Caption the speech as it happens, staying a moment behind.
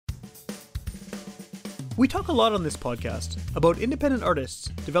We talk a lot on this podcast about independent artists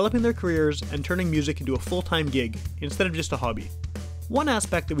developing their careers and turning music into a full-time gig instead of just a hobby. One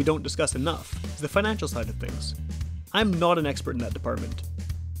aspect that we don't discuss enough is the financial side of things. I'm not an expert in that department,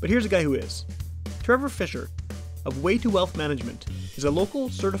 but here's a guy who is. Trevor Fisher of Way to Wealth Management is a local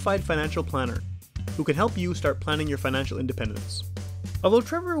certified financial planner who can help you start planning your financial independence. Although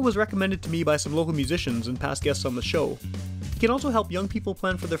Trevor was recommended to me by some local musicians and past guests on the show, he can also help young people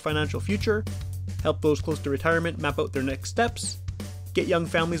plan for their financial future, help those close to retirement map out their next steps, get young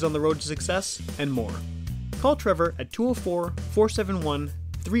families on the road to success, and more. Call Trevor at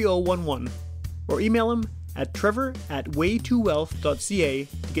 204-471-3011 or email him at trevor@way2wealth.ca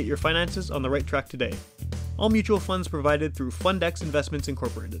to get your finances on the right track today. All mutual funds provided through Fundex Investments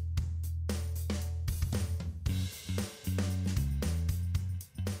Incorporated.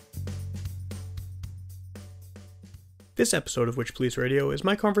 This episode of Which Police Radio is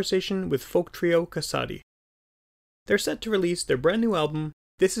my conversation with folk trio Casati. They're set to release their brand new album,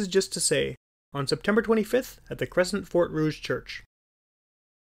 This Is Just to Say, on September 25th at the Crescent Fort Rouge Church.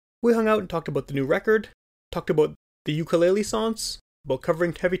 We hung out and talked about the new record, talked about the ukulelessance, about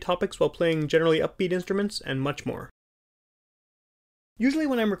covering heavy topics while playing generally upbeat instruments, and much more. Usually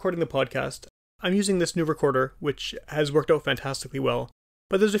when I'm recording the podcast, I'm using this new recorder, which has worked out fantastically well,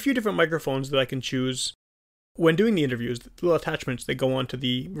 but there's a few different microphones that I can choose when doing the interviews, the little attachments that go onto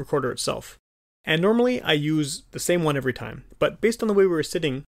the recorder itself. And normally I use the same one every time, but based on the way we were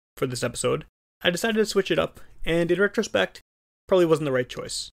sitting for this episode, I decided to switch it up, and in retrospect, probably wasn't the right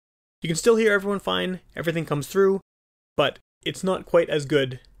choice. You can still hear everyone fine, everything comes through, but it's not quite as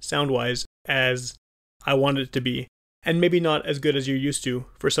good, sound-wise, as I wanted it to be, and maybe not as good as you're used to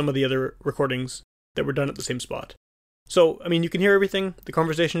for some of the other recordings that were done at the same spot. So, I mean, you can hear everything, the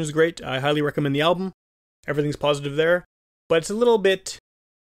conversation is great, I highly recommend the album, everything's positive there, but it's a little bit,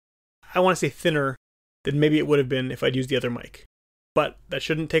 I want to say thinner than maybe it would have been if I'd used the other mic. But that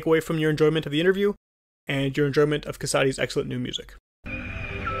shouldn't take away from your enjoyment of the interview and your enjoyment of Casati's excellent new music.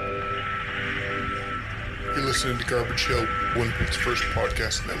 You're listening to Garbage Hill, Winnipeg's first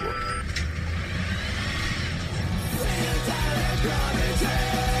podcast network.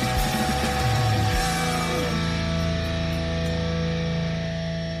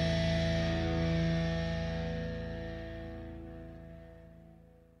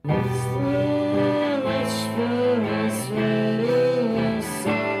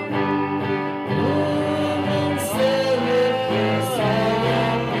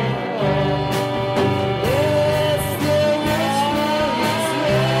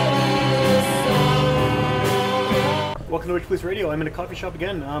 Welcome to Which Police Radio. I'm in a coffee shop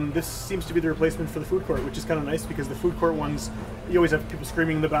again. This seems to be the replacement for the food court, which is kind of nice because the food court ones, you always have people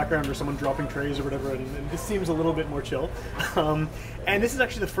screaming in the background or someone dropping trays or whatever, and this seems a little bit more chill. And this is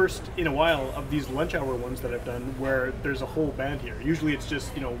actually the first in a while of these lunch hour ones that I've done where there's a whole band here. Usually it's just,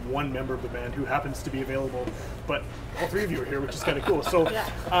 one member of the band who happens to be available, but all three of you are here, which is kind of cool. So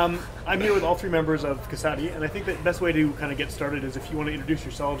I'm here with all three members of Casati, and I think that the best way to kind of get started is if you want to introduce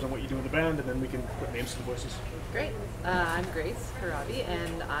yourselves and what you do in the band, and then we can put names to the voices. Great. I'm Grace Harabi,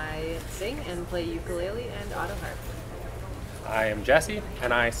 and I sing and play ukulele and auto harp. I am Jesse,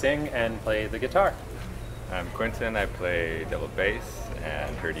 and I sing and play the guitar. I'm Quentin, I play double bass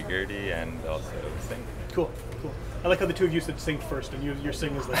and hurdy-gurdy and also sing. Cool. I like how the two of you said sing first, and your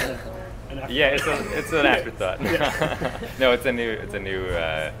sing is like an afterthought. Yeah, it's an afterthought. Yeah. No, it's a new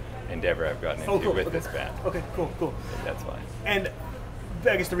endeavor I've gotten into with this band. Okay, cool. That's fine. And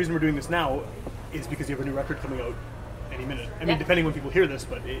I guess the reason we're doing this now is because you have a new record coming out any minute. I mean, depending when people hear this,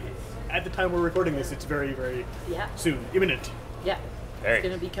 but at the time we're recording this, it's very, very soon, imminent. Yeah, Very. It's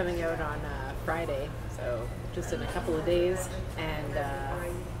going to be coming out on Friday, so just in a couple of days, and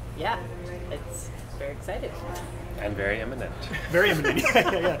it's very exciting. And very imminent. Very imminent,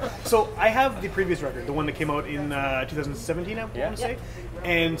 yeah. So I have the previous record, the one that came out in 2017, I want to say.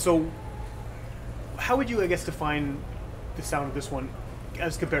 And so how would you, I guess, define the sound of this one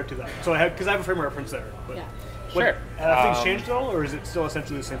as compared to that? So because I have a frame of reference there. But Sure. Have things changed at all, or is it still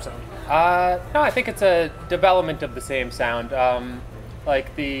essentially the same sound? No, I think it's a development of the same sound.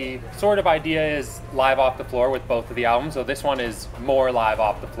 Like the sort of idea is live off the floor with both of the albums, so this one is more live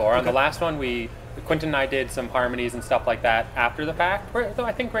off the floor. On the last one, Quentin and I did some harmonies and stuff like that after the fact, though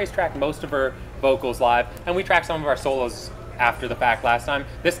I think Grace tracked most of her vocals live, and we tracked some of our solos after the fact last time.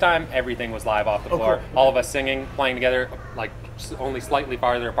 This time, everything was live off the floor. Cool. All of us singing, playing together, like only slightly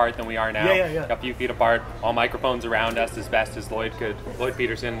farther apart than we are now. Yeah. A few feet apart, all microphones around us as best as Lloyd could. Lloyd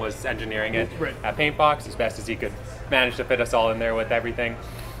Peterson was engineering it at Paintbox as best as he could manage to fit us all in there with everything.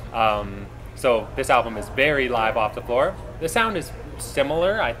 So this album is very live off the floor. The sound is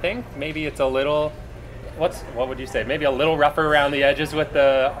similar, I think. Maybe it's a little what would you say? Maybe a little rougher around the edges with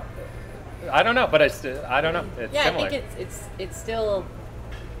the. I don't know, but I don't know. It's similar. I think it's still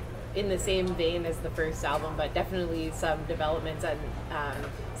in the same vein as the first album, but definitely some developments, and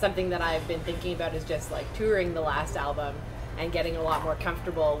something that I've been thinking about is just like touring the last album and getting a lot more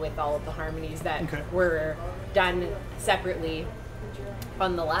comfortable with all of the harmonies that were done separately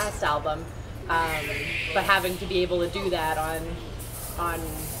on the last album, but having to be able to do that on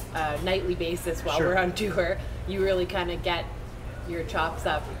a nightly basis while we're on tour, you really kind of get your chops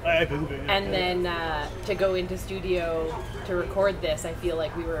up. I believe it. And then to go into studio to record this, I feel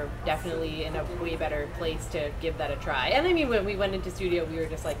like we were definitely in a way better place to give that a try. And I mean, when we went into studio, we were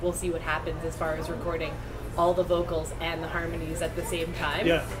just like, we'll see what happens as far as recording all the vocals and the harmonies at the same time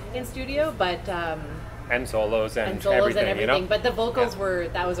in studio. But and solos and everything. You know? But the vocals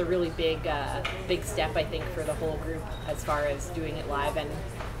that was a really big step, I think, for the whole group as far as doing it live, and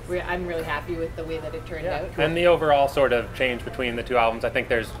I'm really happy with the way that it turned out. And the overall sort of change between the two albums, I think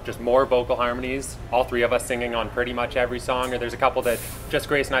there's just more vocal harmonies, all three of us singing on pretty much every song, or there's a couple that just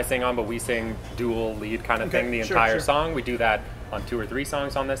Grace and I sing on, but we sing dual lead kind of thing the entire song. We do that on 2 or 3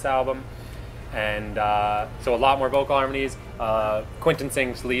 songs on this album. And so a lot more vocal harmonies. Quentin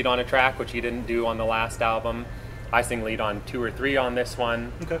sings lead on a track, which he didn't do on the last album. I sing lead on 2 or 3 on this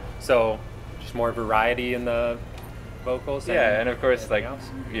one. So just more variety in the vocals. And of course, like,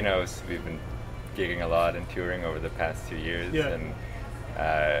 you know, we've been gigging a lot and touring over the past 2 years, and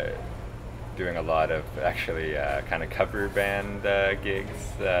doing a lot of actually kind of cover band gigs,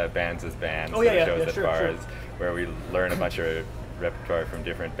 bands as bands, shows as far as where we learn a bunch of repertoire from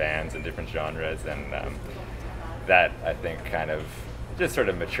different bands and different genres, and that I think kind of just sort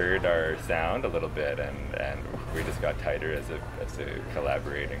of matured our sound a little bit, and we just got tighter as a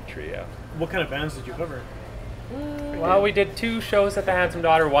collaborating trio. What kind of bands did you cover? Well, we did 2 shows at the Handsome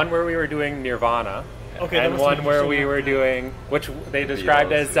Daughter, one where we were doing Nirvana, and one where we were doing, which they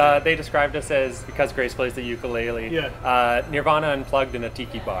described as us as, because Grace plays the ukulele, Nirvana unplugged in a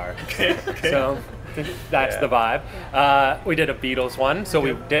tiki bar. So that's the vibe. We did a Beatles one, so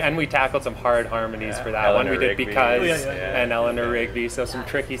we did, and we tackled some hard harmonies for that Eleanor one. We did Rigby. Because and Eleanor Rigby, so some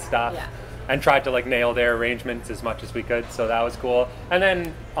tricky stuff. And tried to like nail their arrangements as much as we could, so that was cool. And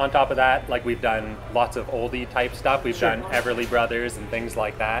then on top of that, like, we've done lots of oldie type stuff. We've done Everly Brothers and things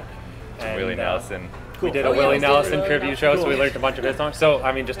like that. And Willie Nelson. We did a Willie Nelson tribute show, so we learned a bunch of his songs. So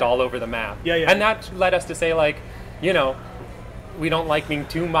I mean, just all over the map. And that led us to say, like, you know, we don't like being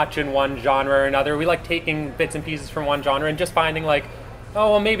too much in one genre or another. We like taking bits and pieces from one genre and just finding, like,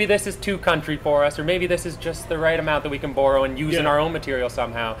 oh, well, maybe this is too country for us, or maybe this is just the right amount that we can borrow and use in our own material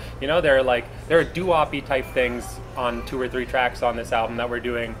somehow. You know, there are doo-wop-y type things on 2 or 3 tracks on this album that we're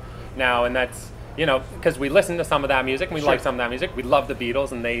doing now, and that's, you know, because we listen to some of that music, and we like some of that music. We love the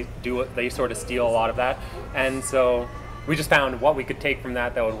Beatles, and they sort of steal a lot of that, and so we just found what we could take from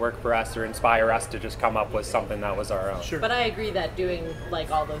that would work for us or inspire us to just come up with something that was our own. But I agree that doing like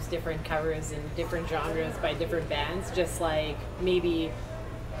all those different covers in different genres by different bands just like maybe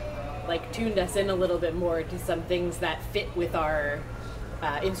like tuned us in a little bit more to some things that fit with our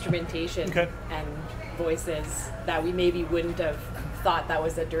instrumentation and voices that we maybe wouldn't have thought that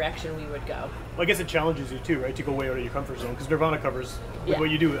was the direction we would go. Well, I guess it challenges you too, right, to go way out of your comfort zone, because Nirvana covers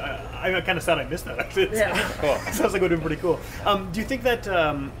what you do. I'm kind of sad I missed that, actually. Cool. It sounds like we're doing pretty cool. Do you think that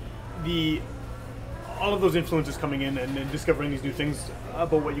all of those influences coming in and discovering these new things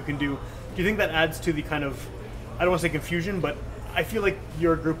about what you can do you think that adds to the kind of, I don't want to say confusion, but I feel like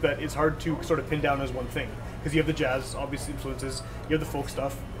you're a group that is hard to sort of pin down as one thing, because you have the jazz, obvious influences, you have the folk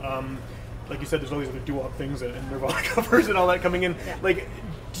stuff, like you said, there's always the doo-wop things and Nirvana covers and all that coming in. Like,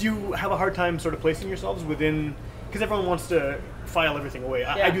 do you have a hard time sort of placing yourselves within, because everyone wants to file everything away.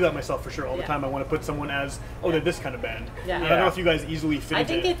 I do that myself for sure all the time. I want to put someone as, they're this kind of band. And I don't know if you guys easily fit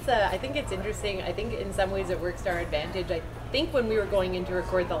into it. I think it's interesting. I think in some ways it works to our advantage. I think when we were going in to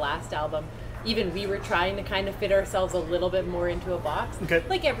record the last album, even we were trying to kind of fit ourselves a little bit more into a box.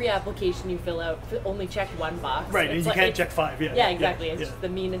 Like every application you fill out, only check one box. Right, and you can't check 5. Yeah, exactly. It's just the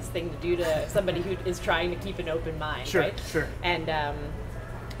meanest thing to do to somebody who is trying to keep an open mind, right? Sure. And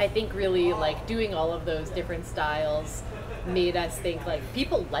I think really like doing all of those different styles made us think like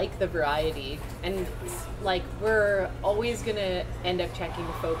people like the variety, and like we're always gonna end up checking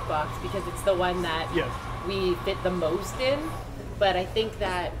the folk box because it's the one that we fit the most in. But I think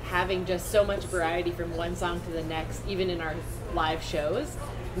that having just so much variety from one song to the next, even in our live shows,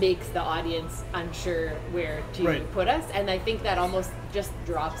 makes the audience unsure where to put us. And I think that almost just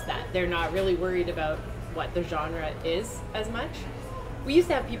drops that. They're not really worried about what the genre is as much. we used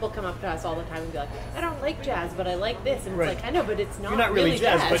to have people come up to us all the time and be like, I don't like jazz, but I like this. And it's like, I know, but it's not You're not really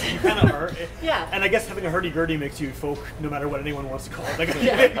jazz, but you kind of are. Yeah. And I guess having a hurdy-gurdy makes you folk, no matter what anyone wants to call it. Like,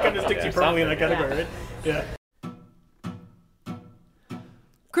 it kind of sticks you permanently in that category, right? Yeah.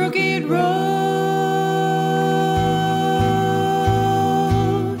 Crooked Road.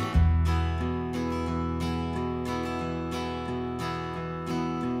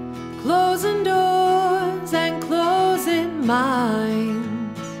 Closing doors and closing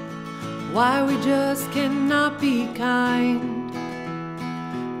minds. Why we just cannot be kind.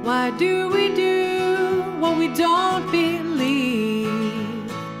 Why do we do what we don't believe?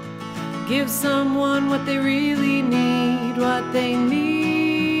 Give someone what they really need, what they need.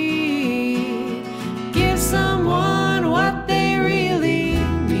 Give someone what they really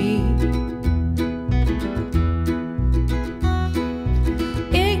need.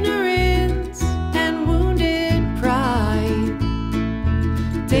 Ignorance and wounded pride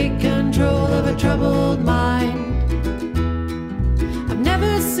take control of a troubled mind. I've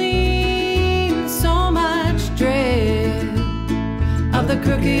never seen so much dread of the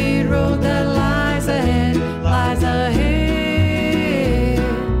crooked road that lies ahead, lies ahead.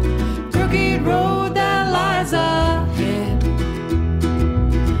 Crooked road that lies ahead.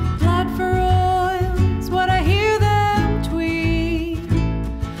 Blood for oil's what I hear them tweet.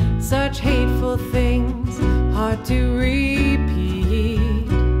 Such hateful things, hard to repeat.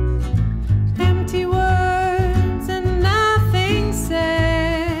 Empty words and nothing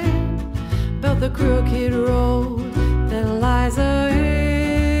said about the crooked road that lies ahead.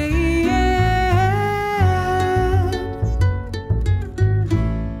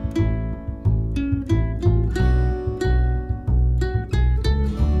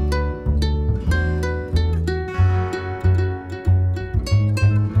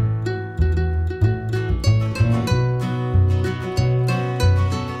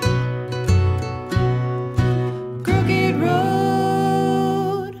 Crooked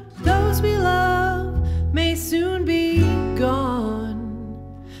road, those we love may soon be gone.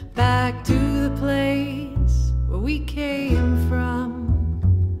 Back to the place where we came from.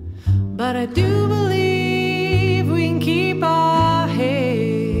 But I do believe we can keep our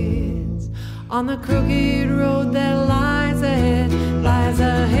heads on the crooked road that lies ahead, lies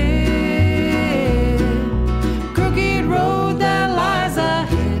ahead. Crooked road that lies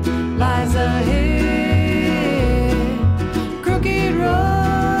ahead, lies ahead. Crooked road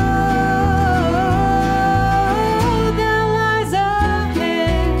that lies ahead.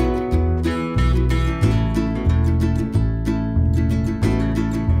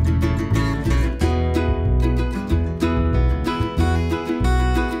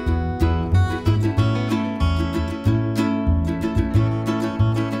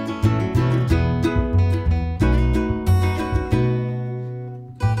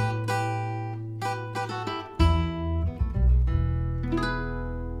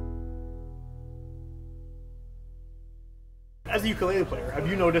 As a ukulele player, have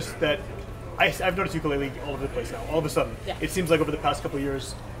you noticed that I've noticed ukulele all over the place now. All of a sudden, Yeah. it seems like over the past couple of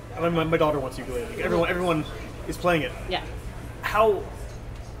years, my daughter wants ukulele. Everyone is playing it. Yeah. How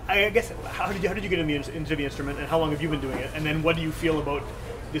did you get into the instrument, and how long have you been doing it? And then what do you feel about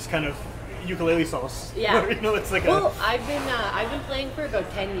this kind of ukulele sauce? Yeah. You know, it's like I've been playing for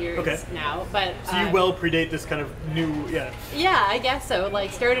about 10 years now, but so you well predate this kind of new Yeah, I guess so.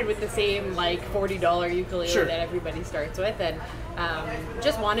 Like, started with the same like $40 ukulele Sure. that everybody starts with, and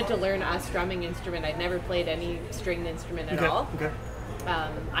just wanted to learn a strumming instrument. I'd never played any stringed instrument at all. Okay.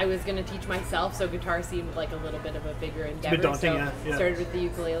 I was going to teach myself, so guitar seemed like a little bit of a bigger endeavor. daunting, so yeah. started with the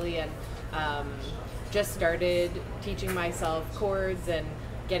ukulele and just started teaching myself chords and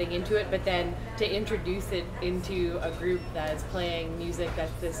getting into it, but then to introduce it into a group that's playing music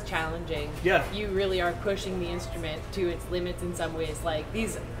that's this challenging, you really are pushing the instrument to its limits in some ways.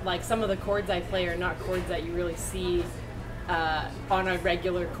 Like some of the chords I play are not chords that you really see on a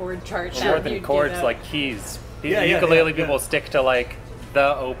regular chord chart. More than chords, like keys. Ukulele people stick to like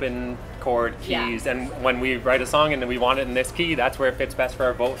the open chord keys, and when we write a song and we want it in this key, that's where it fits best for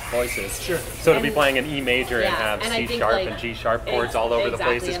our voices. Sure. So to be playing an E major and have C sharp and G sharp chords all over the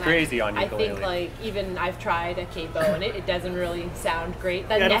place is crazy on ukulele. I think like even I've tried a capo and it doesn't really sound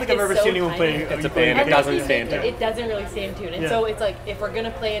great. I don't think I've ever seen anyone playing it's a band. It doesn't stay in tune. It doesn't really stay in tune, and so it's like if we're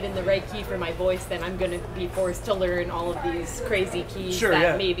gonna play it in the right key for my voice, then I'm gonna be forced to learn all of these crazy keys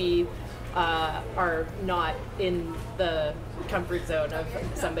that maybe are not in the comfort zone of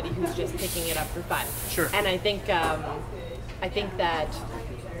somebody who's just picking it up for fun. Sure. And I think that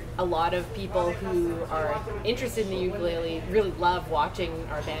a lot of people who are interested in the ukulele really love watching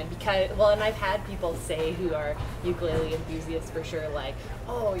our band because, well, and I've had people say who are ukulele enthusiasts for sure, like,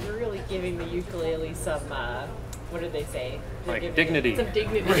 oh, you're really giving the ukulele some, what did they say? Like dignity. Some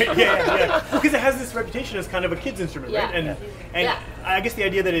dignity. Yeah. Because it has this reputation as kind of a kid's instrument, right? And I guess the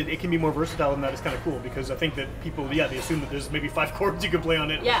idea that it can be more versatile than that is kind of cool, because I think that people, they assume that there's maybe 5 chords you can play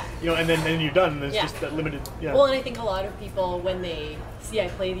on it. Yeah. And then you're done. There's just that limited. Yeah. Well, and I think a lot of people, when they see I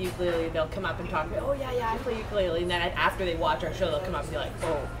play the ukulele, they'll come up and talk to me. Oh yeah, I play ukulele, and then after they watch our show, they'll come up and be like,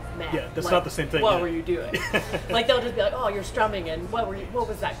 oh. Man, yeah, that's like, not the same thing. What were you doing? Like they'll just be like, "Oh, you're strumming, and what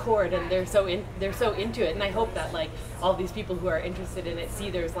was that chord?" And they're so into it. And I hope that like all these people who are interested in it see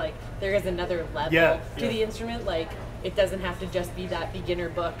there is another level to the instrument. Like it doesn't have to just be that beginner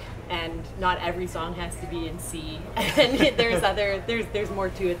book, and not every song has to be in C. And there's more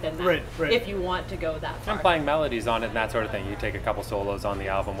to it than that. Right. If you want to go that far. And playing melodies on it and that sort of thing. You take a couple solos on the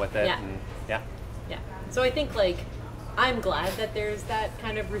album with it. Yeah. So I think like. I'm glad that there's that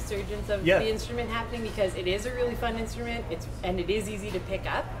kind of resurgence of the instrument happening, because it is a really fun instrument. It is easy to pick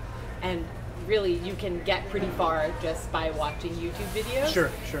up, and really you can get pretty far just by watching YouTube videos.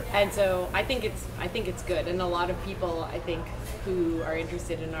 Sure. And so I think it's good, and a lot of people I think who are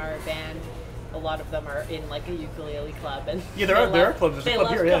interested in our band, a lot of them are in like a ukulele club, and there are clubs. There's a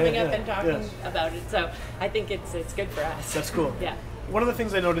club here. Coming up and talking about it. So I think it's good for us. That's cool. Yeah. One of the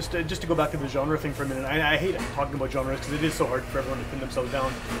things I noticed, just to go back to the genre thing for a minute, I hate talking about genres because it is so hard for everyone to pin themselves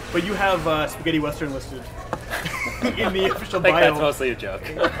down, but you have spaghetti western listed in the official bio. I think that's mostly a joke.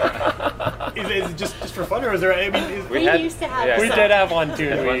 Is it just for fun, or is there? I mean, we used to have. We did have one too.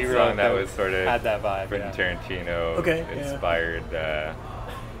 We wrote that was sort of had that vibe. Quentin Tarantino inspired.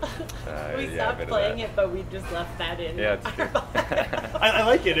 We stopped playing it, but we just left that in. Yeah, it's good. I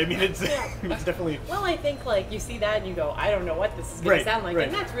like it. I mean, it's definitely. Well, I think like you see that and you go, I don't know what this is going to sound like,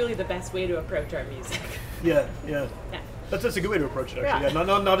 and that's really the best way to approach our music. Yeah. That's a good way to approach it, actually.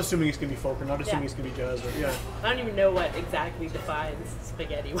 Yeah. Not assuming it's going to be folk, or not assuming it's going to be jazz. Or, I don't even know what exactly defines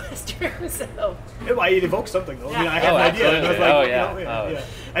spaghetti western. So. It evokes something, though. Yeah. I mean, I have an idea. And I was like, yeah.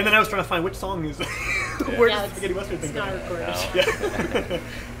 And then I was trying to find which song is where does the spaghetti western thing come from. It's not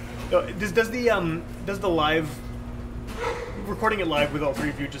recorded. Does the live recording it live with all three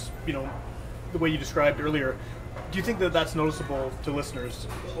of you, just the way you described earlier, do you think that that's noticeable to listeners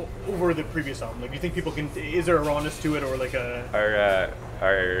over the previous album? Like, do you think people is there a rawness to it, or like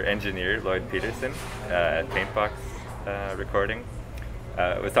our engineer Lloyd Peterson at Paintbox Recording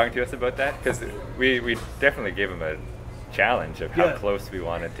was talking to us about that, because we definitely gave him a challenge of how close we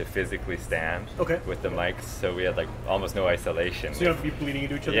wanted to physically stand with the mics, so we had like almost no isolation. So you don't have to be bleeding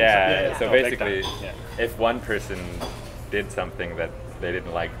into each other. So basically, if one person did something that they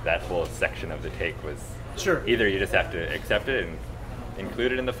didn't like, that whole section of the take was either you just have to accept it and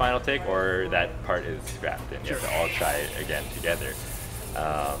include it in the final take, or that part is scrapped and you have to all try it again together.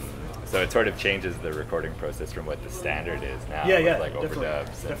 So it sort of changes the recording process from what the standard is now, with like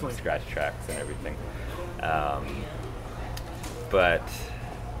overdubs and scratch tracks and everything. But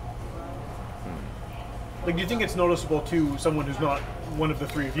like, do you think it's noticeable to someone who's not one of the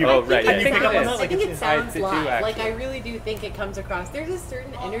three of you? Oh, right. I think it sounds live. Like, I really do think it comes across. There's a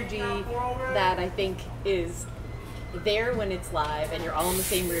certain energy that I think is there when it's live and you're all in the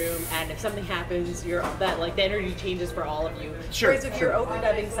same room, and if something happens, the energy changes for all of you. Whereas if you're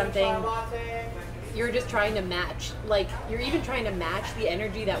overdubbing something, you're just trying to match, like, you're even trying to match the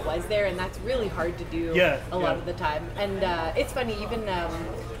energy that was there, and that's really hard to do a lot of the time. And it's funny, even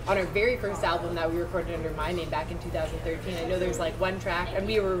on our very first album that we recorded under my name back in 2013, I know there's like one track, and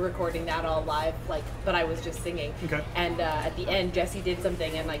we were recording that all live, like, but I was just singing. And at the end, Jesse did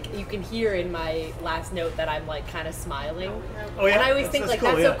something, and like you can hear in my last note that I'm like kind of smiling. And I always think like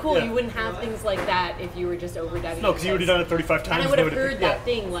that's so cool. You wouldn't have things like that if you were just overdubbing. No, because you would have done it 35 times. And I would have heard that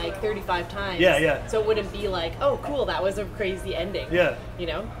thing like 35 times. So it wouldn't be like, oh, cool, that was a crazy ending. You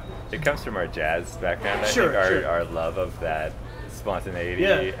know? It comes from our jazz background. I think our love of that spontaneity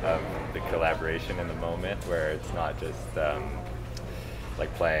of the collaboration in the moment, where it's not just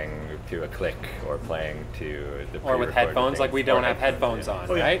like playing to a click or playing to the or with headphones, like we don't have headphones on,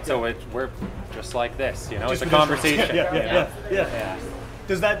 right? So we're just like this, it's a conversation.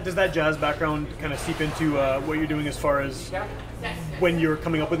 Does that jazz background kind of seep into what you're doing as far as when you're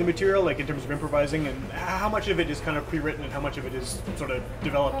coming up with the material, like in terms of improvising, and how much of it is kind of pre-written and how much of it is sort of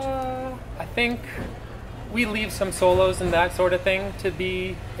developed? I think we leave some solos and that sort of thing to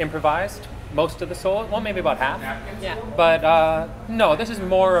be improvised. Most of the solo, well, maybe about half. But no, this is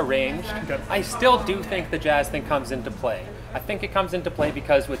more arranged. I still do think the jazz thing comes into play. I think it comes into play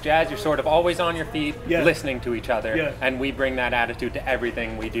because with jazz, you're sort of always on your feet, listening to each other, and we bring that attitude to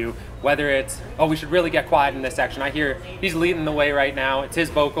everything we do. Whether it's, oh, we should really get quiet in this section. I hear he's leading the way right now. It's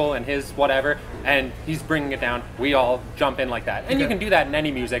his vocal and his whatever, and he's bringing it down. We all jump in like that. And you can do that in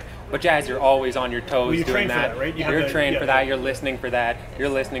any music, but jazz, you're always on your toes doing that. For that, right? You're trained for that. You're listening for that. You're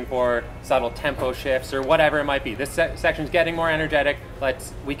listening for subtle tempo shifts or whatever it might be. This section's getting more energetic.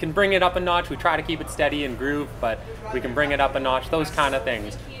 We can bring it up a notch. We try to keep it steady and groove, but we can bring it up a notch. Those kind of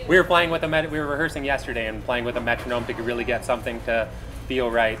things. We were playing with we were rehearsing yesterday and playing with a metronome to really get something to feel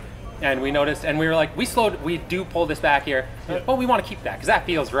right. And we noticed, and we were like, we do pull this back here. Well, we want to keep that because that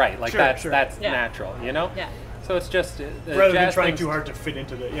feels right. Like that's natural, you know? Yeah. So it's just rather than trying too hard to fit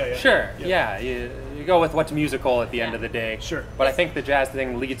into the Sure. You go with what's musical at the end of the day. Sure. But I think the jazz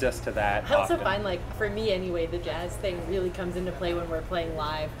thing leads us to that. I also find, like, for me anyway, the jazz thing really comes into play when we're playing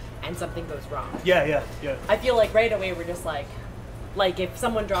live and something goes wrong. Yeah. I feel like right away we're just like if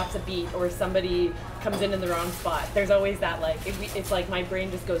someone drops a beat or somebody comes in the wrong spot, there's always that, like, it's like my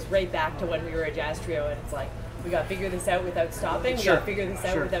brain just goes right back to when we were a jazz trio, and it's like, we got to figure this out without stopping. We got to figure this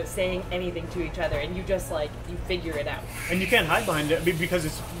out without saying anything to each other, and you just, like, you figure it out. And you can't hide behind it because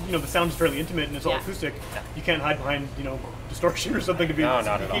it's, the sound is fairly intimate and it's all acoustic. You can't hide behind, distortion or something to be. No,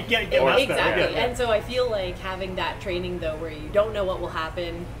 not at all. You can't get past exactly. that. And so I feel like having that training though, where you don't know what will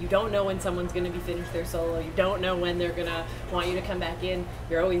happen, you don't know when someone's going to be finished their solo, you don't know when they're going to want you to come back in.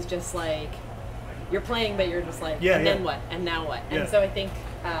 You're always just like, you're playing, but you're just like, then what? And now what? And so I think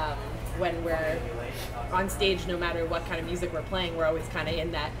when we're on stage, no matter what kind of music we're playing, we're always kind of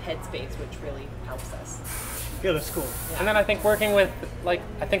in that headspace, which really helps us. Yeah, that's cool. Yeah. And then I think working with, I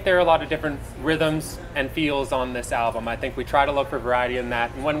think there are a lot of different rhythms and feels on this album. I think we try to look for variety in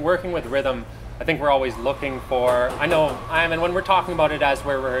that. And when working with rhythm, I think we're always looking for, and when we're talking about it as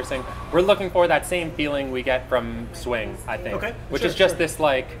we're rehearsing, we're looking for that same feeling we get from swing, I think. Which is just this,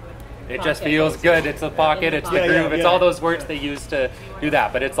 it pocket. Just feels good. It's the pocket, it's the groove, it's all those words they use to do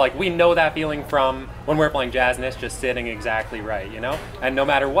that. But it's like we know that feeling from when we're playing jazz and it's just sitting exactly right, And no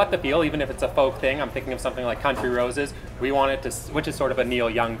matter what the feel, even if it's a folk thing, I'm thinking of something like Country Roses, we want it to, which is sort of a Neil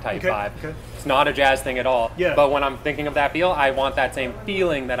Young type vibe. It's not a jazz thing at all. But when I'm thinking of that feel, I want that same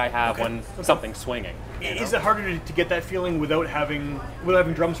feeling that I have when something's swinging. Is it harder to get that feeling without having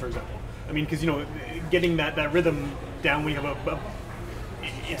drums, for example? I mean, because getting that rhythm down when you have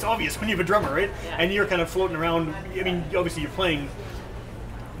it's obvious when you have a drummer, right? And you're kind of floating around. I mean, obviously you're playing,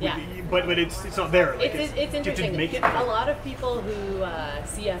 but it's not there. Like it's interesting. A lot of people who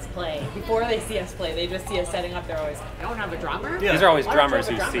see us play, before they see us play, they just see us setting up. They're always like, "I don't have a drummer." These are always drummers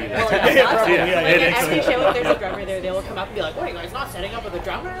who see that. At every show, if there's a drummer there, they will come up and be like, "What, you guys not setting up with a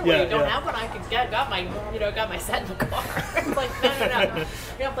drummer? Well, you don't have one. I could got my set in the car." It's like, no,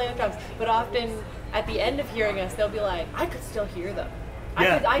 you're not playing with drums. But often, at the end of hearing us, they'll be like, "I could still hear them."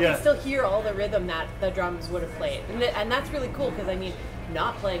 I could still hear all the rhythm that the drums would have played, and that's really cool because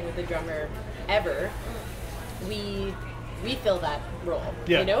not playing with the drummer ever, we fill that role,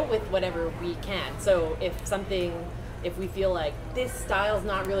 with whatever we can. So if we feel like this style's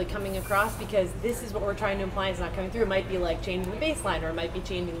not really coming across because this is what we're trying to imply is not coming through, it might be like changing the bass line, or it might be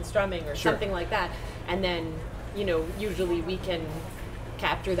changing the strumming or something like that, and then usually we can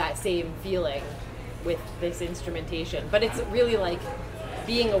capture that same feeling with this instrumentation. But it's really like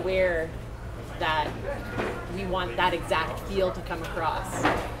being aware that we want that exact feel to come across,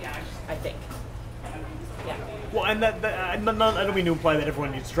 I think. Yeah. Well, and I don't mean to imply that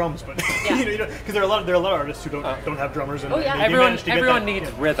everyone needs drums, but because there are a lot of artists who don't have drummers. And everyone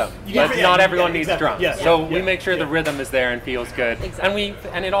needs rhythm, but not everyone needs drums. So we make sure the rhythm is there and feels good,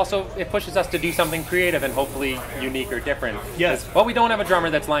 and it pushes us to do something creative and hopefully unique or different. Yes. Well, we don't have a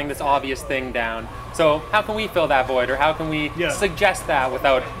drummer that's laying this obvious thing down. So how can we fill that void, or how can we suggest that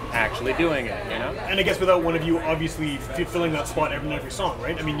without actually doing it? And I guess without one of you obviously filling that spot in every song,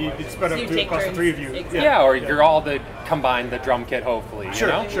 right? I mean, it's spread out across the three of you. Exactly. Or you're all combine the drum kit, hopefully.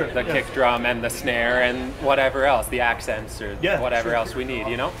 The Yeah. kick drum and the snare and whatever else, the accents or whatever else we need,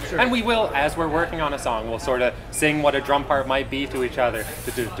 And we will, as we're working on a song, we'll sort of sing what a drum part might be to each other.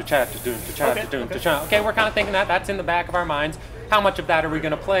 Okay, we're kind of thinking that's in the back of our minds. How much of that are we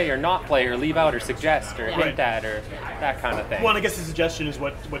going to play or not play or leave out or suggest or hint at or that kind of thing? Well, and I guess the suggestion is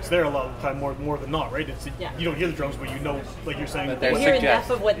what's there a lot of the time more than not, right? You don't hear the drums, but like you're saying. You hear enough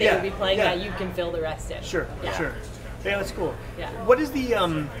of what they would be playing that you can fill the rest in. Sure. Yeah, that's cool. Yeah. What is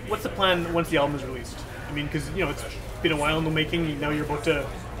what's the plan once the album is released? I mean, because it's been a while in the making. Now you're about to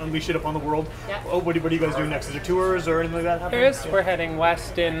unleash it upon the world. Yeah. Oh, what are you guys doing next? Is there tours or anything like that happening? There is. We're heading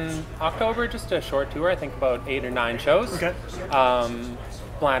west in October, just a short tour. I think about 8 or 9 shows. Okay.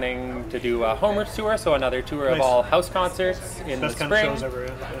 planning to do a Homer's tour, so another tour of all house concerts in the spring. Kind of shows ever,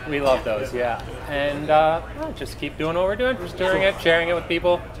 yeah. We love those, yeah. And just keep doing what we're doing, just touring it, sharing it with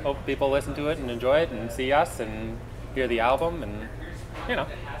people. Hope people listen to it and enjoy it and see us and hear the album and,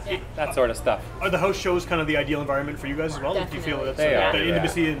 that sort of stuff. Are the house shows kind of the ideal environment for you guys as well? Definitely. Do you feel that's They that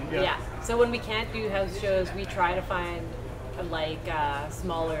intimacy and So when we can't do house shows, we try to find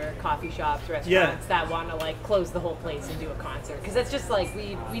smaller coffee shops, restaurants that want to close the whole place and do a concert, because that's just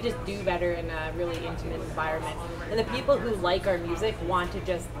we just do better in a really intimate environment, and the people who like our music want to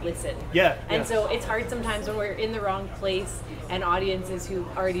just listen. So it's hard sometimes when we're in the wrong place and audiences who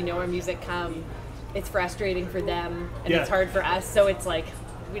already know our music come. It's frustrating for them and it's hard for us, so it's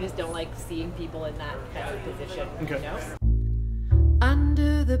we just don't like seeing people in that kind of position.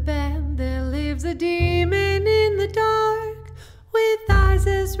 Under the bed there lives a demon in the dark, with eyes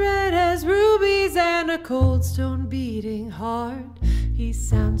as red as rubies and a cold stone beating heart. He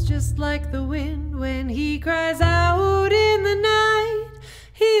sounds just like the wind when he cries out in the night.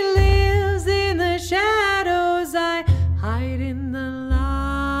 He lives in the shadows, I hide in the light.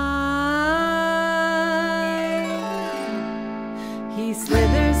 He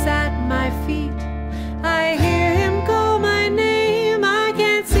slithers at my feet, I hear him call my name. I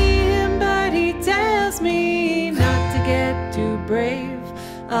can't see him, but he tells me not to get too brave.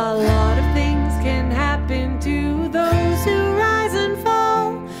 A lot of things can happen to those who rise and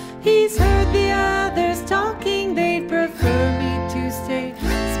fall. He's heard the others talking, they'd prefer me to stay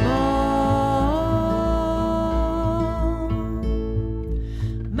small.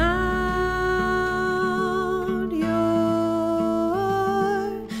 Mount your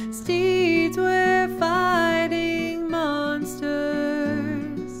steeds, we're fighting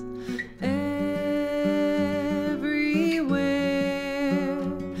monsters everywhere,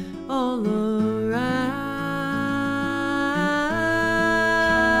 all around.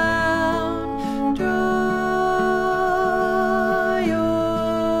 Draw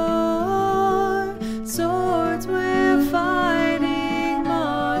your swords, we're fighting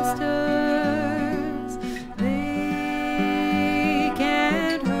monsters. They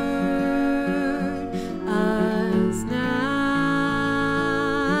can't hurt us now.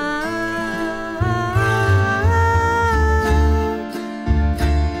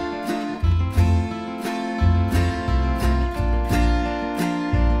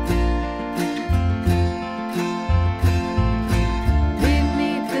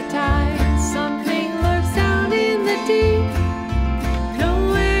 Beneath the tide, something lurks down in the deep.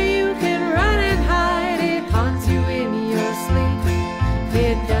 Nowhere you can run and hide, it haunts you in your sleep.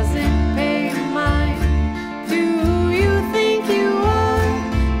 It doesn't pay no mind to who you think you are.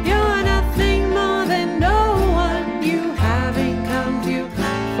 You're nothing more than no one, you haven't come too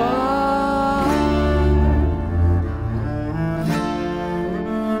far.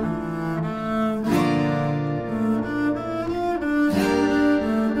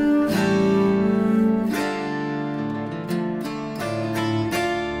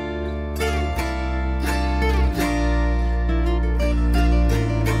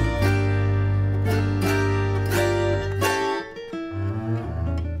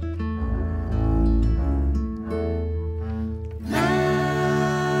 Mount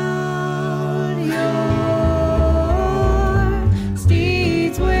your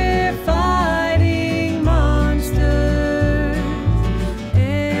steeds, we're fighting monsters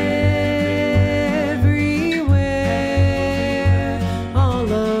everywhere,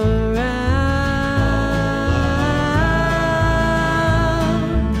 all around.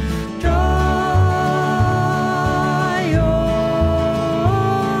 Draw your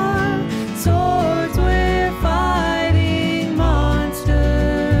swords, we're fighting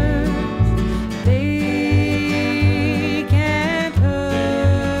monsters. They can't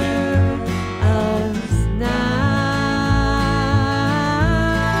hurt us now.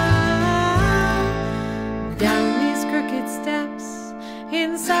 Down these crooked steps,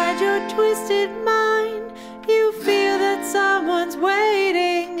 inside your twisted mind, you feel that someone's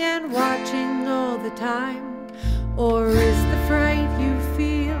waiting and watching all the time. Or is the fright you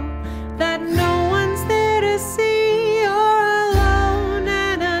feel that no one's there to see? You're alone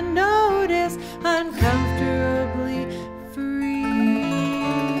and unnoticed, uncomfortably free.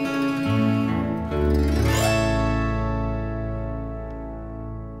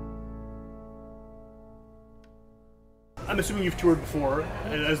 I'm assuming you've toured before,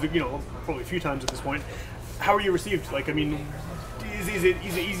 as probably a few times at this point. How are you received? Is it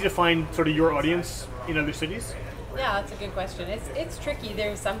easy to find sort of your audience in other cities? Yeah, that's a good question. It's tricky.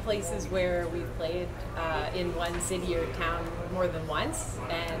 There's some places where we've played in one city or town more than once,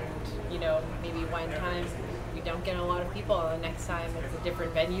 and maybe one time we don't get a lot of people, and the next time it's a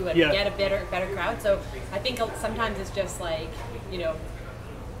different venue and we get a better crowd. So I think sometimes it's just like, you know,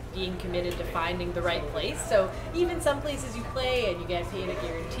 being committed to finding the right place. So even some places you play and you get paid a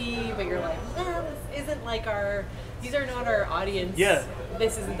guarantee, but you're like, nah, this isn't like these are not our audience. Yeah.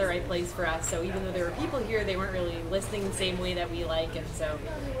 This isn't the right place for us. So even though there were people here, they weren't really listening the same way that we like. And so,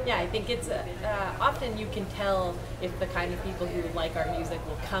 yeah, I think it's often you can tell if the kind of people who like our music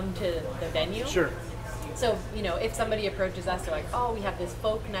will come to the venue. Sure. So, you know, if somebody approaches us, they're like, oh, we have this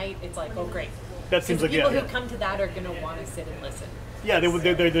folk night, it's like, oh, great. That seems like, people who come to that are going to want to sit and listen. Yeah,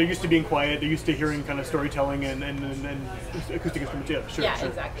 they're used to being quiet. They're used to hearing kind of storytelling and acoustic instruments. Yeah, sure. Yeah, sure,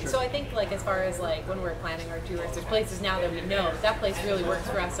 exactly. Sure. So I think, like, as far as like when we're planning our tours, there's places now that we know that place really works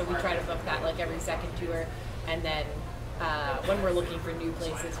for us. So we try to book that like every second tour, and then when we're looking for new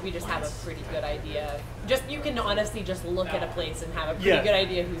places, we just have a pretty good idea. Just you can honestly just look at a place and have a pretty good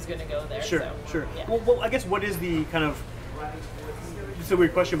idea who's going to go there. Sure, so, sure. Yeah. Well, I guess what is the kind of, it's a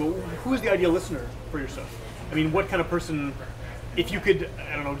weird question, but who is the ideal listener for your stuff? I mean, what kind of person, if you could,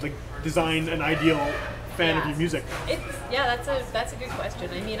 I don't know, like design an ideal fan of your music? That's a good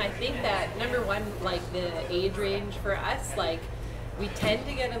question. I mean, I think that number one, like the age range for us, like we tend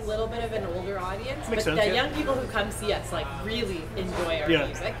to get a little bit of an older audience, Makes but sense, the young people who come see us like really enjoy our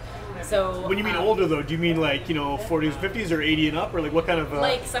music. So when you mean older though, do you mean like, you know, 40s, 50s, or 80 and up, or like what kind of?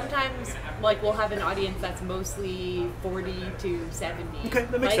 Like sometimes, like we'll have an audience that's mostly 40 to 70. Okay,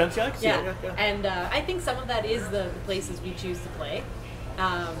 that makes sense. Yeah, I can see that. Yeah. And I think some of that is the places we choose to play.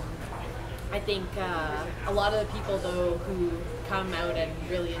 I think a lot of the people though who come out and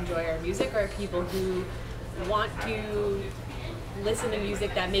really enjoy our music are people who want to listen to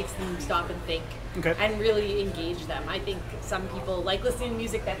music that makes them stop and think. Okay. And really engage them. I think some people like listening to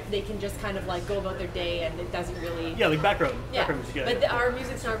music that they can just kind of like go about their day and it doesn't really... Yeah, like background music. Yeah, but our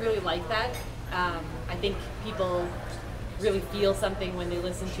music's not really like that. I think people really feel something when they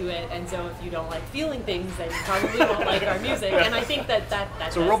listen to it, and so if you don't like feeling things, then you probably won't like our music. And I think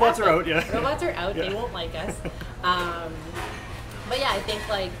that so robots are out, yeah. Robots are out, they won't like us. But yeah, I think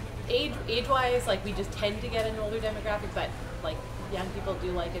like age-wise, like we just tend to get an older demographic, but like young people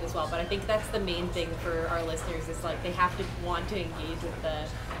do like it as well. But I think that's the main thing for our listeners is like they have to want to engage with the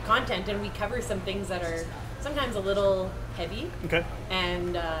content, and we cover some things that are sometimes a little heavy. Okay.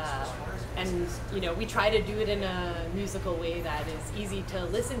 And you know, we try to do it in a musical way that is easy to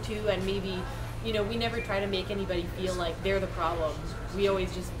listen to, and maybe, you know, we never try to make anybody feel like they're the problem. We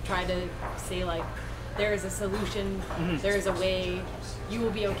always just try to say like, there is a solution, there is a way, you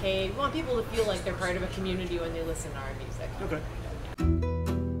will be okay. We want people to feel like they're part of a community when they listen to our music. Okay.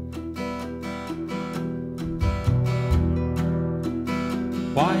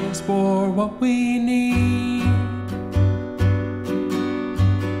 Y is for what we need.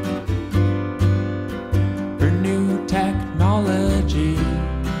 For new technology.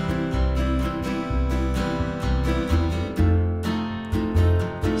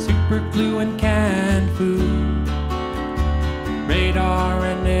 Super glue and canned food. Radar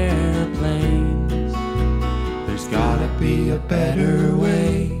and airplanes. There's gotta be a better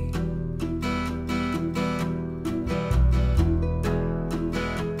way.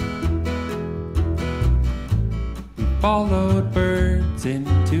 Followed birds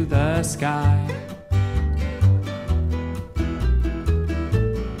into the sky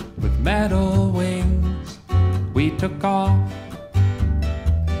with metal wings. We took off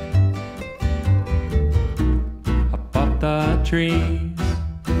above the trees,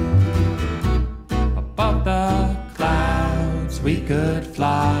 above the clouds. We could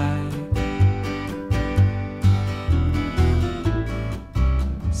fly.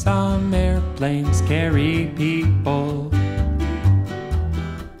 Some airplanes carry people,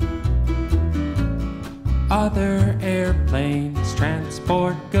 other airplanes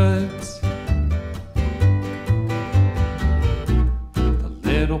transport goods. The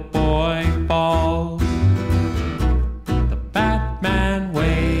little boy falls, the Batman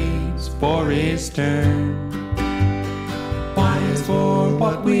waits for his turn. Y is for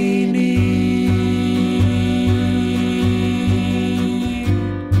what we need.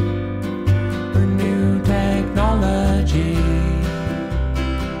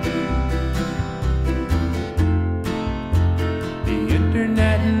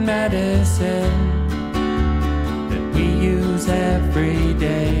 Medicine that we use every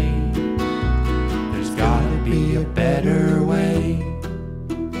day. There's gotta be a better way.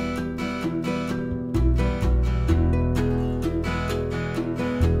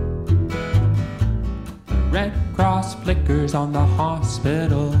 The Red Cross flickers on the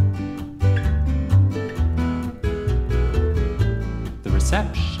hospital. The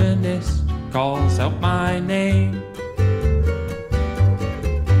receptionist calls out my name.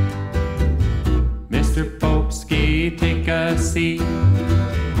 Mr. Popesky, take a seat.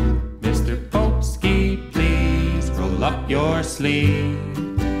 Mr. Popesky, please roll up your sleeve.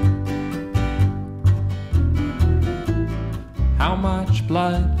 How much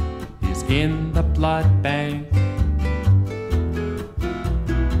blood is in the blood bank?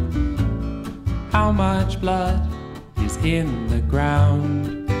 How much blood is in the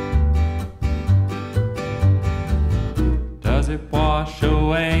ground? Does it wash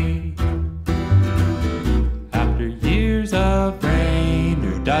away after years of rain,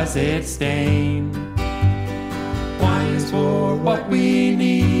 or does it stain? Wine is for what we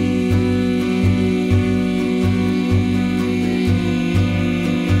need.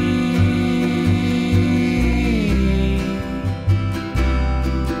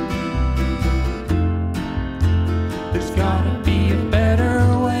 There's gotta be a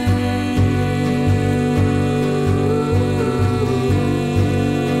better way.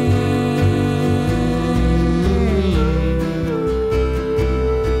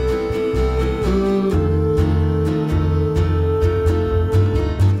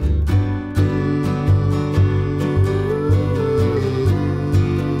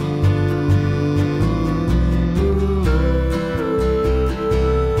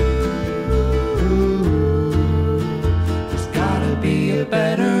 There's gotta be a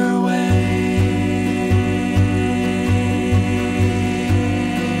better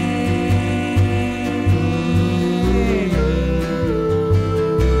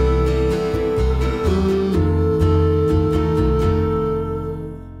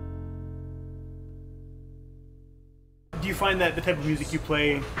Do you find that the type of music you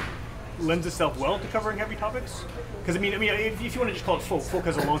play lends itself well to covering heavy topics? Because I mean, if you want to just call it folk, folk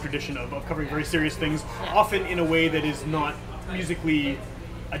has a long tradition of covering very serious things, often in a way that is not musically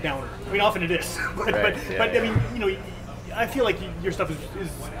a downer. I mean, often it is, but I mean, you know, I feel like your stuff is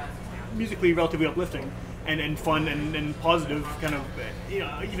musically relatively uplifting and fun and positive, kind of, you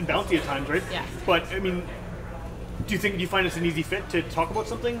know, even bouncy at times, right? Yeah. But I mean, do you find it's an easy fit to talk about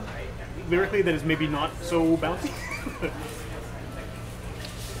something lyrically that is maybe not so bouncy?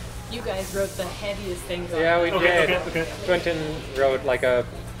 You guys wrote the heaviest things on Yeah, we it. did. Okay. Quentin wrote like a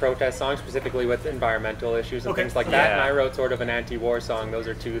protest song specifically with environmental issues and Okay. things like that, Yeah. and I wrote sort of an anti-war song. Those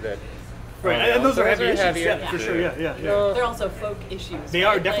are two that. Right, and those are heavy issues, heavier. yeah, for sure, yeah. No, They're also folk issues. They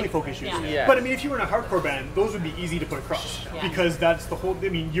right? are definitely Like, folk issues. Yeah. But I mean, if you were in a hardcore band, those would be easy to put across Yeah. because that's the whole. I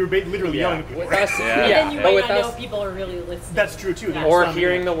mean, you're literally yelling at people. with us, Yeah. And yeah, then you but might with not know us, if people are really listening. That's true too. Yeah. or It's not-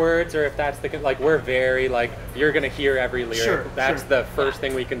 hearing the words, or if that's the like, we're very like you're gonna hear every lyric. Sure, That's sure. the first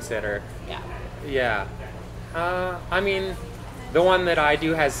thing we consider. Yeah. Yeah, I mean, the one that I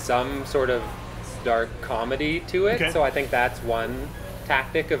do has some sort of dark comedy to it, Okay. so I think that's one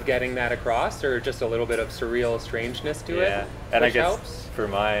tactic of getting that across, or just a little bit of surreal strangeness to Yeah, it, and I which guess helps. for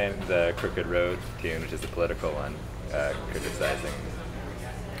mine, the Crooked Road tune, which is a political one, criticizing,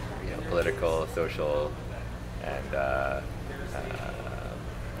 you know, political, social, and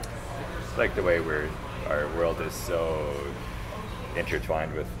like the way our world is so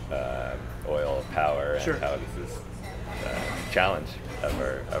intertwined with oil power and Sure. how this is a challenge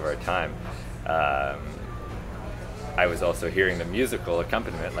of our time. I was also hearing the musical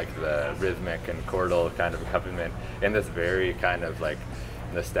accompaniment, like the rhythmic and chordal kind of accompaniment, in this very kind of like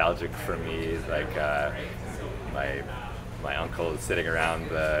nostalgic for me, like my uncle sitting around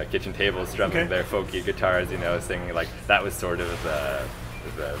the kitchen table strumming Okay. their folky guitars, you know, singing, like that was sort of the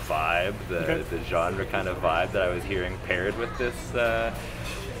vibe, Okay. the genre kind of vibe that I was hearing paired with this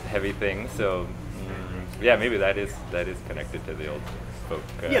heavy thing. So yeah, maybe that is connected to the old folk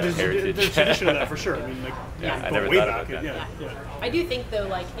there's heritage. a tradition of that for sure. I mean, like, Yeah. I going never way thought back. about that. Yeah. I do think though,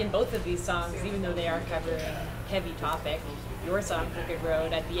 like in both of these songs, even though they are covering heavy topic, your song Crooked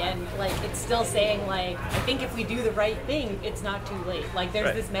Road at the end, like it's still saying like, I think if we do the right thing, it's not too late. Like there's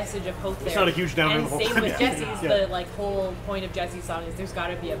Right. this message of hope there. It's not a huge downer And the whole same time. with Yeah. Jesse's, Yeah. the like whole point of Jesse's song is there's got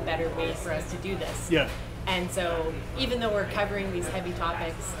to be a better way for us to do this. Yeah. And so even though we're covering these heavy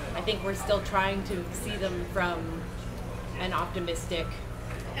topics, I think we're still trying to see them from an optimistic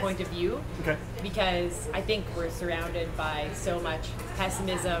point of view. Okay. Because I think we're surrounded by so much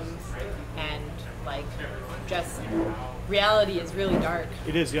pessimism and like just reality is really dark.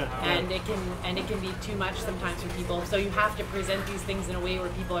 It is, yeah. And it can be too much sometimes for people. So you have to present these things in a way where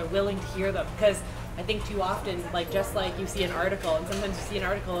people are willing to hear them. Because I think too often, like just like you see an article, and sometimes you see an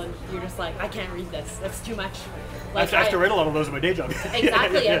article and you're just like, I can't read this. That's too much. I have to write a lot of those in my day job.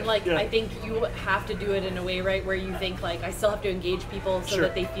 Exactly, Yeah, and like yeah. I think you have to do it in a way, right, where you think like I still have to engage people so Sure.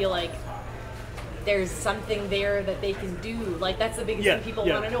 that they feel like there's something there that they can do. Like that's the biggest thing people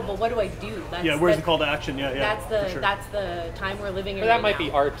want to know. But what do I do? Where's the call to action? That's the time we're living in. But that might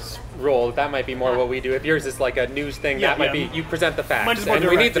be art's role. That might be more what we do. If yours is like a news thing, that might be you present the facts, and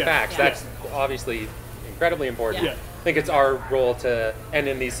we need the facts. That's obviously incredibly important. I think it's our role to end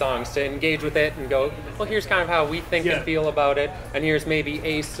in these songs to engage with it and go, well, here's kind of how we think and feel about it, and here's maybe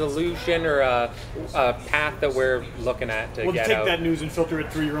a solution or a path that we're looking at to get take out. that news and filter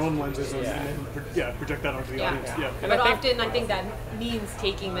it through your own lenses and then project that onto the audience. But often I think that means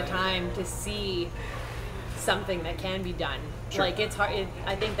taking the time to see something that can be done. Like it's hard.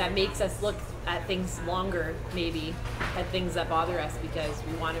 I think that makes us look at things longer, maybe at things that bother us, because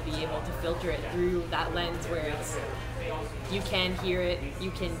we want to be able to filter it through that lens where it's you can hear it,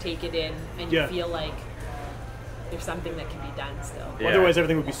 you can take it in, and you feel like there's something that can be done still. Otherwise,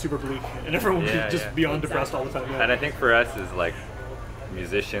 everything would be super bleak, and everyone would be just beyond depressed all the time. And I think for us as like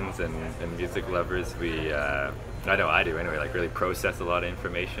musicians and music lovers, we I know I do anyway. Like really process a lot of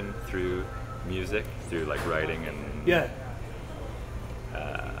information through music, through like writing and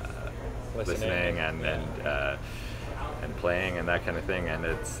listening and playing and that kind of thing. And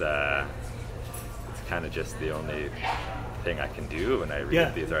it's kind of just the only thing I can do when I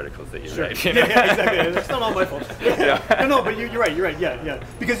read these articles that you write. You know? Exactly. It's not all my fault. No, but you're right. Yeah.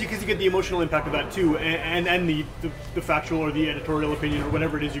 Because you get the emotional impact of that too, and the factual or the editorial opinion or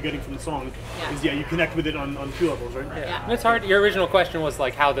whatever it is you're getting from the song is you connect with it on two levels, right? Yeah. And it's hard. Your original question was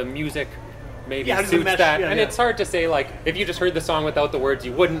like how the music maybe suits that, and it's hard to say like if you just heard the song without the words,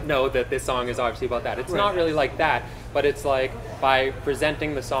 you wouldn't know that this song is obviously about that. It's not really like that, but it's like by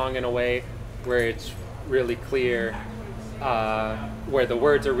presenting the song in a way where it's really clear, where the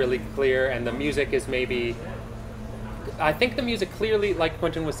words are really clear, and the music is maybe. I think the music clearly, like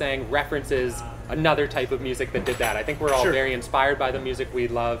Quentin was saying, references another type of music that did that. I think we're all very inspired by the music we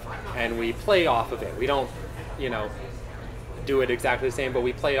love, and we play off of it. We don't, do it exactly the same, but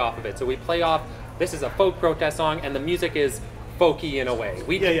we play off of it. So we play off, this is a folk protest song, and the music is folky in a way.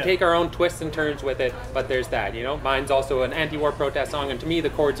 We take our own twists and turns with it, but there's that, Mine's also an anti-war protest song, and to me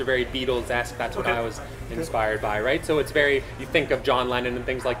the chords are very Beatles-esque. That's what I was inspired by, right? So it's very, you think of John Lennon and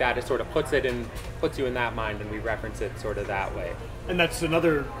things like that, it sort of puts you in that mind, and we reference it sort of that way. And that's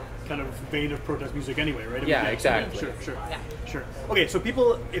another kind of vein of protest music anyway, right? Exactly. Sure. Okay, so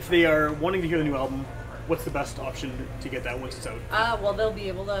people, if they are wanting to hear the new album, what's the best option to get that once it's out? Well, they'll be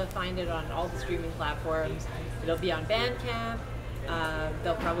able to find it on all the streaming platforms. It'll be on Bandcamp.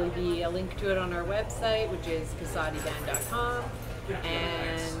 There'll probably be a link to it on our website, which is casatiband.com.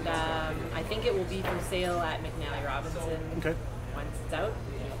 And I think it will be for sale at McNally Robinson once it's out.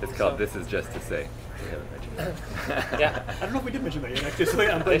 It's called This Is Just to Say. We haven't mentioned that. I don't know if we did mention that yet, actually.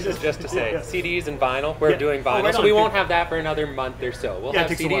 This is just to say. CDs and vinyl. We're doing vinyl, so we won't have that for another month or so. We'll have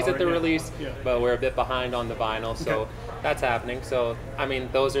CDs at the release, but we're a bit behind on the vinyl, so that's happening. So, I mean,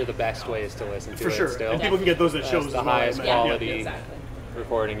 those are the best ways to listen to it still. And people can get those at shows as well. The highest quality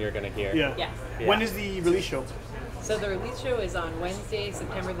recording you're going to hear. Yeah. When is the release show? So the release show is on Wednesday,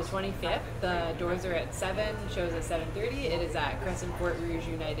 September the 25th. The doors are at 7, shows at 7:30. It is at Crescent Fort Rouge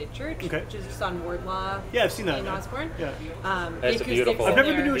United Church, which is just on Wardlaw. Yeah, I've seen that. In Osborne. It's a beautiful. I've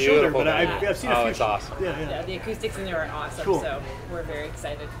never been to a show there, but I've seen a few. It's awesome. Yeah, the acoustics in there are awesome. Cool. So we're very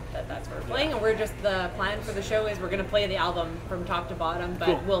excited that that's where we're playing. And the plan for the show is we're going to play the album from top to bottom,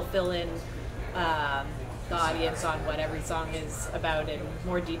 but we'll fill in the audience on what every song is about in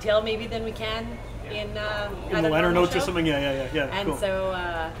more detail maybe than we can in the liner notes or something. And cool.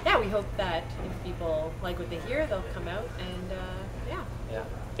 so we hope that if people like what they hear, they'll come out and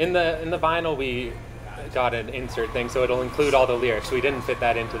in the vinyl we got an insert thing, so it'll include all the lyrics. We didn't fit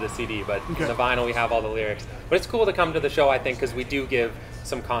that into the CD, but in the vinyl we have all the lyrics. But it's cool to come to the show, I think, because we do give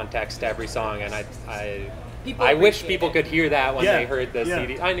some context to every song, and I wish people could hear that when they heard the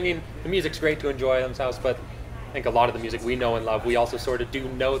CD. I mean, the music's great to enjoy themselves, but I think a lot of the music we know and love, we also sort of do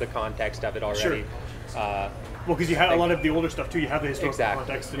know the context of it already. Well, because you have a lot of the older stuff too. You have the historical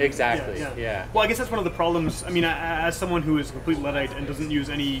context. Exactly. Well, I guess that's one of the problems. I mean, as someone who is a complete Luddite and doesn't use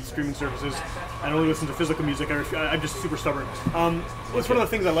any streaming services and only listens to physical music, I'm just super stubborn. It's one of the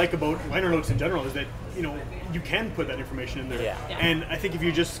things I like about liner notes in general is that you can put that information in there. And I think if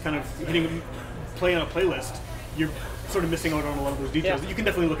you're just kind of hitting play on a playlist, you're sort of missing out on a lot of those details. You can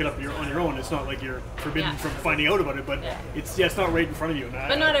definitely look it up on your own. It's not like you're forbidden from finding out about it, but it's not right in front of you.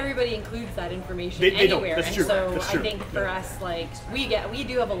 But not everybody includes that information they anywhere. Don't. That's true. So That's true. I think for us, like we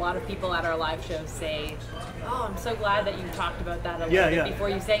do have a lot of people at our live shows say, "Oh, I'm so glad that you talked about that a little bit before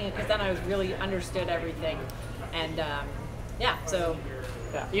you sang it, because then I was really understood everything." And so.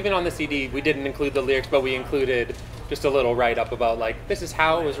 Even on the CD, we didn't include the lyrics, but we included just a little write-up about like, this is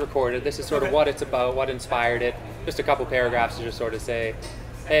how it was recorded, this is sort of what it's about, what inspired it. Just a couple paragraphs to just sort of say,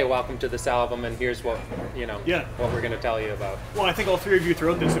 hey, welcome to this album, and here's what, what we're going to tell you about. Well, I think all three of you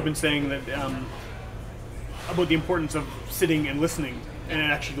throughout this have been saying that about the importance of sitting and listening and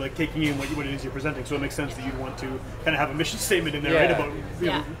actually like taking in what it is you're presenting. So it makes sense that you'd want to kind of have a mission statement in there, right, about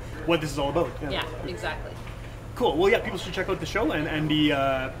what this is all about. Yeah, exactly. Cool. Well, yeah, people should check out the show and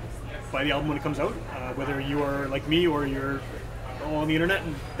buy the album when it comes out. Whether you are like me or you're all on the internet,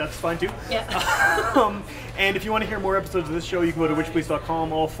 and that's fine too. Yeah. And if you want to hear more episodes of this show, you can go to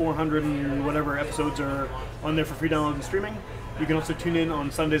witchpolice.com. All 400 and whatever episodes are on there for free download and streaming. You can also tune in on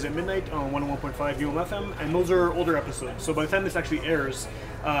Sundays at midnight on 101.5 UMFM, and those are older episodes. So by the time this actually airs,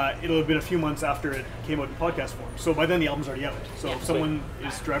 it'll have been a few months after it came out in podcast form. So by then the album's already out. So if someone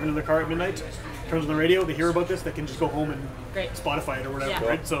is driving in their car at midnight, turns on the radio, they hear about this, they can just go home and Spotify it or whatever,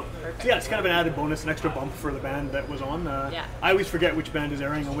 right? So yeah, it's kind of an added bonus, an extra bump for the band that was on. I always forget which band is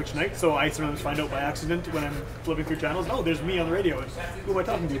airing on which night, so I sometimes find out by accident when I'm flipping through channels, oh, there's me on the radio, and who am I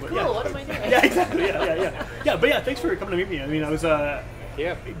talking to? But what am I doing? Yeah, exactly, yeah, but yeah, thanks for coming to meet me. I mean, I was glad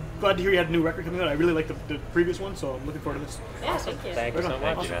to hear you had a new record coming out. I really liked the previous one, so I'm looking forward to this. Yeah, thank you. Thank you so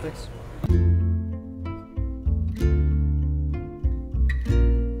much. Awesome, thanks.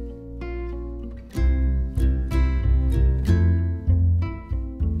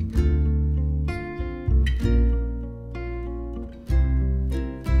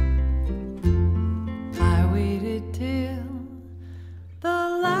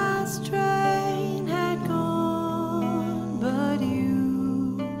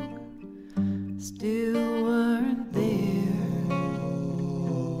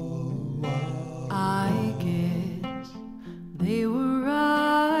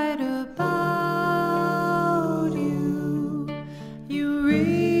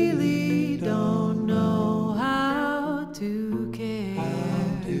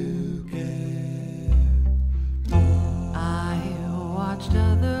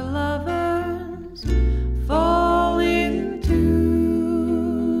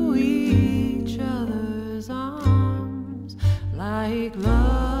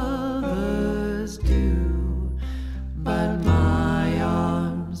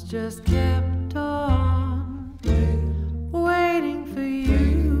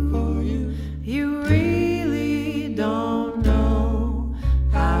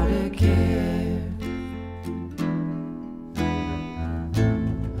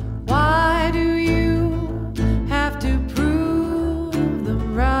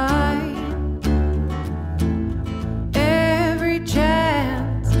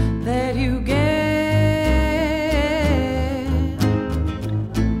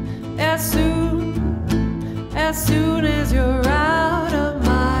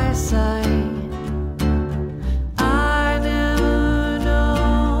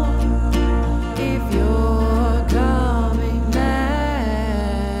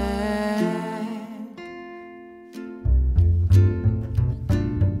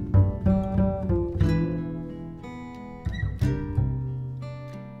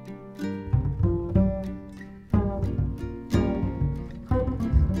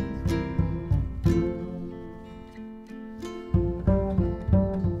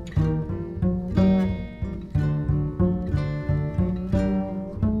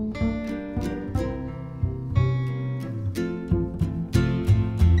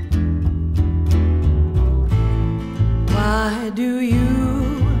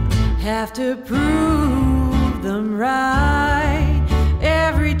 Have to prove them right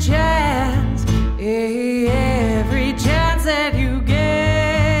every chance that you get.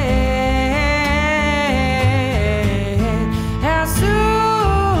 As soon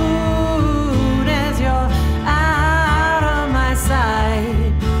as you're out of my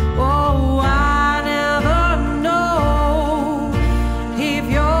sight, oh, I never know if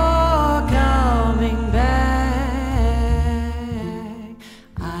you're coming back.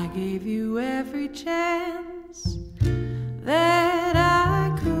 I gave you every chance that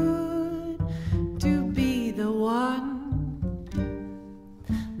I could to be the one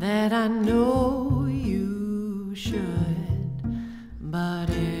that I know you should, but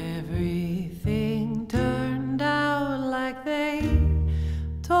everything turned out like they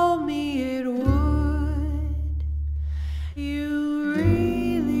told me it would. You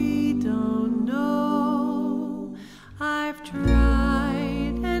really don't know. I've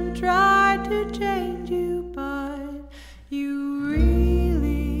tried and tried to change